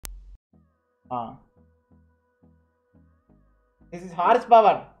This is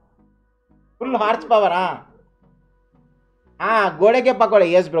horsepower. Full horsepower. Gode ke pakode.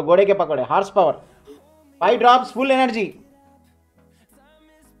 Yes, bro. Gode ke pakode. Horsepower. 5 drops, full energy.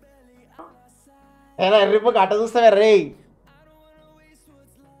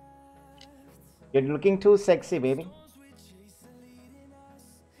 You're looking too sexy, baby.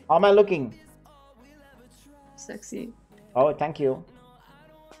 How am I looking? Sexy. Oh, thank you.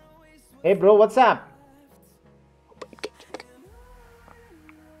 Hey, bro, what's up?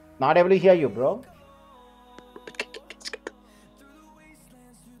 Not able to hear you, bro.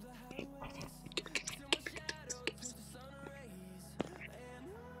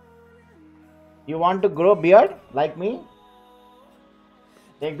 You want to grow beard like me?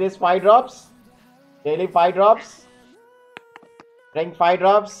 Take this 5 drops. Daily 5 drops. Drink 5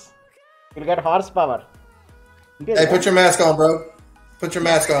 drops. You'll get horsepower. Hey, put your mask on, bro. Put your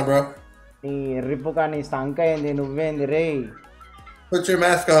mask on, bro. Put your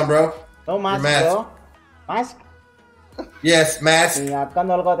mask on, bro. No mask, bro. Mask? Yes, mask.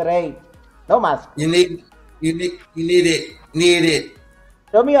 No mask. You need it. Need it.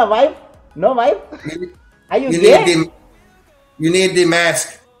 Show me your wife. No wife? Are you gay? You need the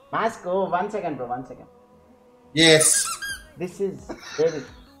mask. Mask? Oh, 1 second, bro. 1 second. Yes. This is David.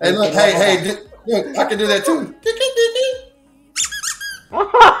 Hey, look. Hey. Look, I can do that too.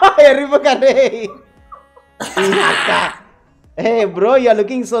 Hey, bro, you're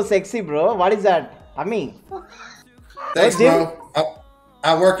looking so sexy, bro. What is that? Ami? Thanks, bro.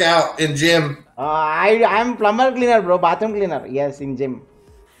 I work out in gym. I'm plumber cleaner, bro. Bathroom cleaner. Yes, in gym.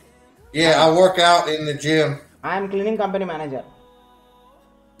 Yeah, I work out in the gym. I'm cleaning company manager.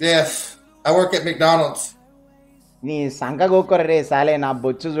 Yes, I work at McDonald's. Nee sanka go kore re sale na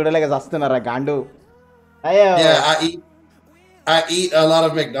bocchu judalaga zastunara gandu. Yeah, I eat a lot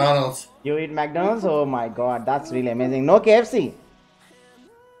of McDonald's. You eat McDonald's? Oh my god, that's really amazing. No KFC?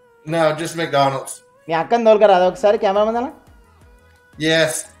 No, just McDonald's. Nee akkan dolkara adokasari camera mandala?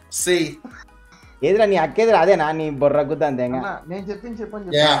 Yes, see. Edra nee akkedra ade na nee borra guddandenga. నేను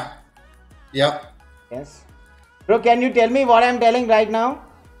చెప్పండి Yeah. Yep. Yes. Bro, can you tell me what I'm telling right now?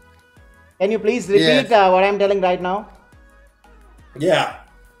 Can you please repeat what I'm telling right now? Yeah.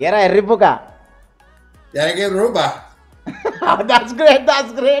 Yera erripuka. Yeah, get Ruba. That's great.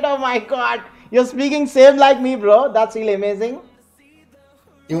 That's great. Oh my god. You're speaking same like me, bro. That's really amazing.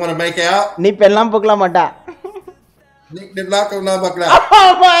 You want to make out? Ni pellam pukla mata.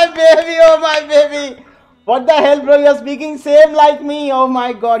 Oh my baby. Oh my baby. What the hell, bro? You're speaking same like me. Oh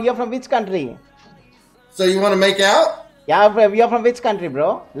my god. You're from which country? So you want to make out? Yeah, you're from which country,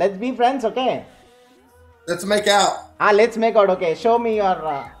 bro? Let's be friends, okay? Let's make out. Let's make out, okay. Show me your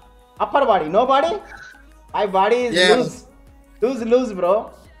upper body. No body? My body is loose. Loose,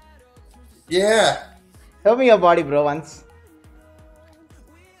 bro. Yeah. Show me your body, bro, once.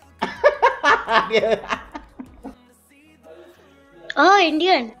 Oh,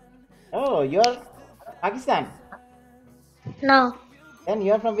 Indian. Oh, you're Pakistan? No. Then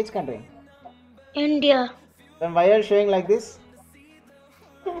you're from which country? India. Then why are you showing like this?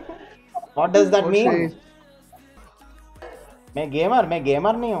 What does that mean? मैं gamer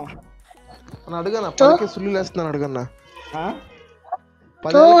नहीं हूँ. अडगना पलके Sulli लेस्तुन्नानु अडगना. हाँ?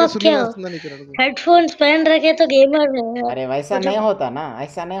 तो क्या? Headphones पहन रखे तो गेमर है. अरे वैसा नहीं होता ना.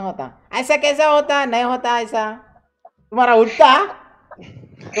 ऐसा नहीं होता. ऐसा कैसा होता? नहीं होता ऐसा. तुम्हारा उठता?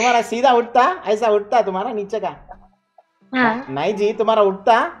 तुम्हारा सीधा उठता? ऐसा उठता तुम्हारा नीचे का? हाँ. नहीं जी, तुम्हारा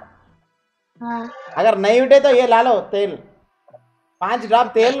उठता? हाँ. अगर नहीं उठे तो ये ला लो तेल. 5 ड्रॉप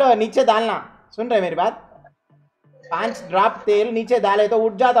तेल नीचे डालना. सुन रहे मेरी बात? 5 ड्रॉप तेल नीचे डाले तो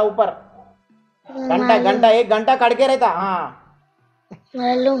उठ जाता ऊपर. घंटा 1 घंटा कड़के रहता. हाँ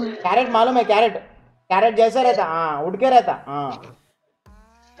मालूम. कैरेट मालूम है? कैरेट जैसा रहता. हाँ उठ के रहता. हाँ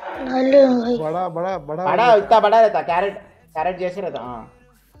मालूम. बड़ा इतना बड़ा रहता. कैरेट जैसे रहता. हाँ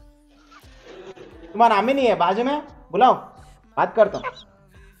तुम्हारा अम्मी नहीं है बाजू में? बुलाओ, बात करता हूँ.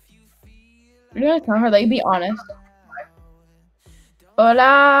 You're gonna tell her, like, be honest. Hola,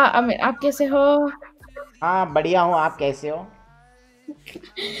 आप कैसे हो? हाँ बढ़िया हूँ. आप कैसे हो?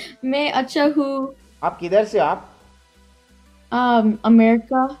 मैं अच्छा हूँ. आप किधर से हो आप?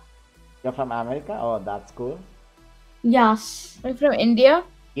 America. You're from America? Oh, that's cool. Yes. Are you from India?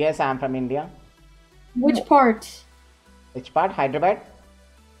 Yes, I'm from India. Which part? Which part? Hyderabad?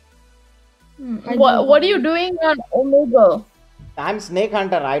 What are you doing on Omegle? I'm snake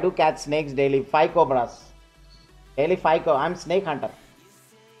hunter. I do catch snakes daily. 5 cobras. Daily 5 cobras. I'm snake hunter.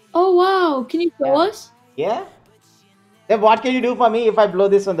 Oh wow! Can you show us? Yeah? Then what can you do for me if I blow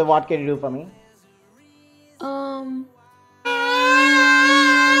this one? Then what can you do for me?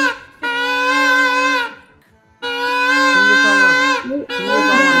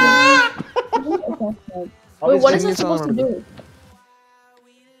 what is sing it a song supposed to do?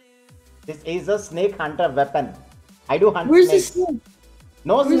 This is a snake hunter weapon. I do hunt Where's the snakes. snake?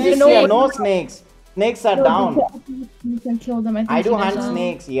 No Where's the snakes snake? here, no snakes. Snakes are No, down. you can kill them. I think I do she hunt does.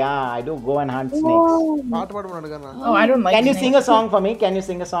 snakes. Yeah, I do go and hunt snakes. Whoa. పాట పాడమని అడగన్నా Oh, I don't like Can you snakes. sing a song for me? Can you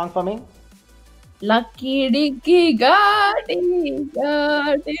sing a song for me? Lucky dicky gadi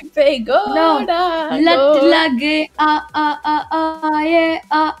pe goda. लत लगे आए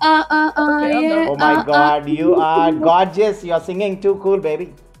Okay, Oh my God, you are gorgeous. You are singing too cool, baby.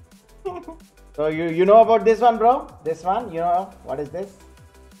 So you know about this one, bro? This one, you know what is this?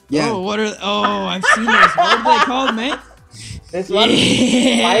 Yeah. Oh, what are? Oh, I've seen this. What are they called, man? This one,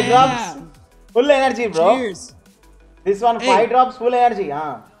 Yeah. 5 drops, full energy, bro. Cheers. This one, Hey. 5 drops, full energy.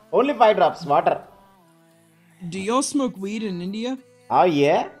 Only 5 drops, water. Do y'all smoke weed in India? Oh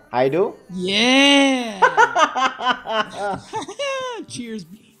yeah, I do. Yeah. Cheers.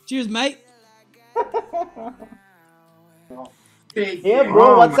 Cheers, mate. Hey bro,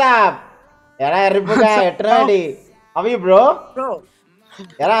 what's up? Yara Ripuga, eternity. How are you, bro?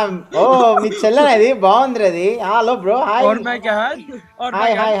 Yara, oh, మీ చెల్లెనది బాగుంది. Hello, bro. Hi. Or my god. Or Hi, my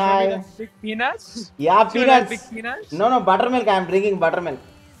hi, god. hi. Show me the big peanuts. Yeah, Show me that peanuts. big peanuts. No, buttermilk. I am drinking buttermilk.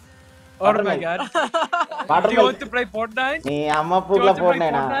 Oh my Buttermilk. god. Do you Buttermilk. want to play Fortnite? నీ అమ్మ పూట్ల want to play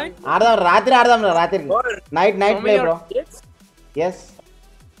పోయినా Fortnite? ఆడదాం రాత్రి ఆడదాం రాత్రి night Show me play your bro kids. Yes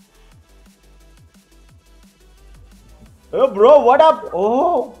oh bro what up oh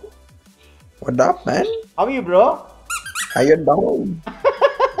What up, man? How you bro How you doing?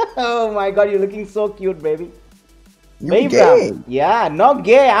 oh my god you're looking so cute baby You Where you gay? from? Yeah, no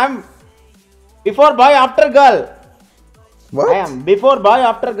gay. I'm before boy, after girl. What? I am before boy,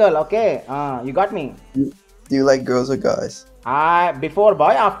 after girl. Okay. You got me. Do you like girls or guys? Before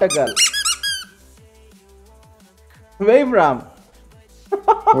boy, after girl. Where you from?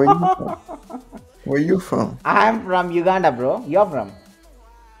 Where you from? Where you from? I'm from Uganda, bro. You're from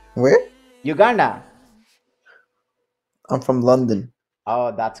Where? Uganda. I'm from London. Oh,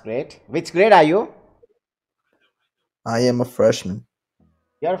 that's great. Which grade are you? I am a freshman.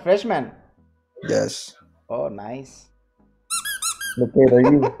 You're a freshman. Yes. Oh, nice. What grade are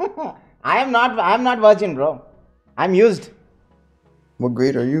you? I'm not virgin, bro. I'm used. What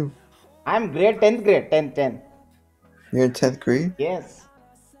grade are you? I'm grade 10th grade. 10. You're in 10th grade? Yes.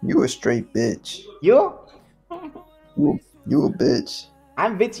 You a straight bitch. You? You a bitch.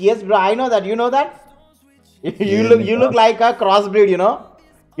 I'm bitch. Yes, bro. I know that. You know that? You Yeah, look like a crossbreed, you know?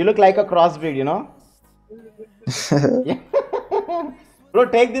 You look like a crossbreed, you know? Bro,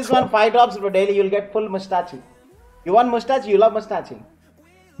 take this one 5 drops, bro. Daily you'll get full mustache. You want mustache? You love mustache.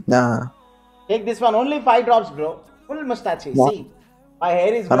 Nah. Take this one only 5 drops, bro. Full mustache. What? See, my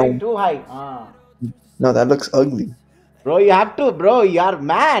hair is I going don't- too high. No, that looks ugly. Bro, you have to, bro. You are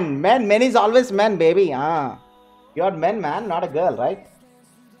man. Men is always man, baby. You are man, not a girl, right?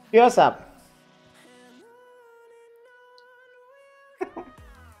 Cheers up.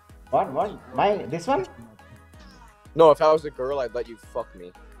 What? This one? No, if I was a girl, I'd let you fuck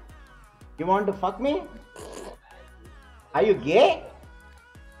me. You want to fuck me? Are you gay?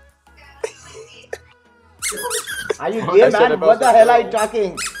 Are you gay, I said man? if I What was the a hell are you girl.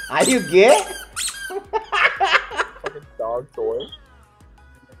 talking? Are you gay? Fucking dog toy.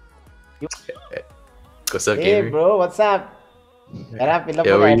 What's up, Hey, gamer? bro, what's up? Era pilla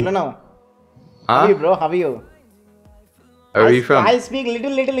Yeah, pura where you- etla now? How Huh? are you, bro? How are you? Where are you from? I speak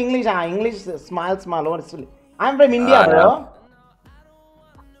little English. English small. I'm from India, bro.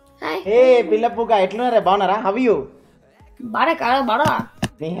 Hi. Hey, pilla puka etla re baunara? How are you? Bara kara bara.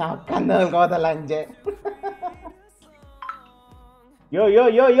 నీ అక్కందలు కోత లంచే yo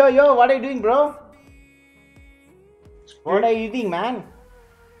what are you doing bro what are you eating man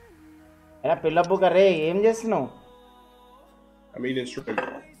era పిల్ల బుక్క రే ఏం చేస్తున్నావు I'm eating shrimp.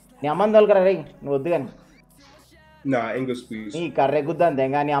 నీ అమ్మని తోలుకరా రే నువ్వు వద్దు కానీ Nah, English, please. నీ కర్రే గుద్దంతే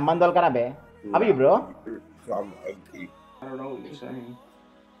ఇంకా నీ అమ్మని తోలుకరా బే అవి bro I'm ugly. I don't know what you're saying.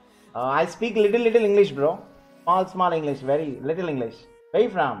 I speak little English bro small English very little English where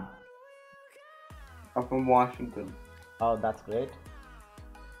you from I'm from Washington. oh that's great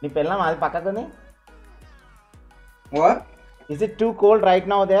నీ పిల్లం అది పక్కకుంది What? is it too cold right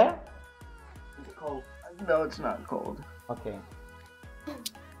now there It's cold. No, it's not cold. okay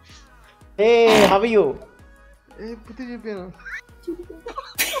hey how are you ఏ పుట్టి చెప్పాను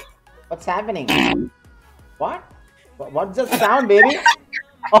what's happening what what's the sound baby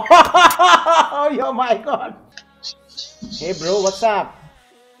oh my god hey bro what's up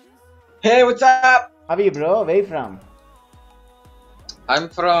Hey, what's up? how are you bro where you from I'm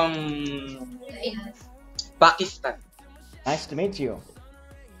from Pakistan. nice to meet you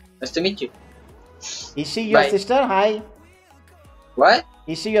Nice to meet you. Is she your Bye. sister? Hi. What?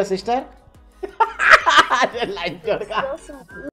 Is she your sister? Line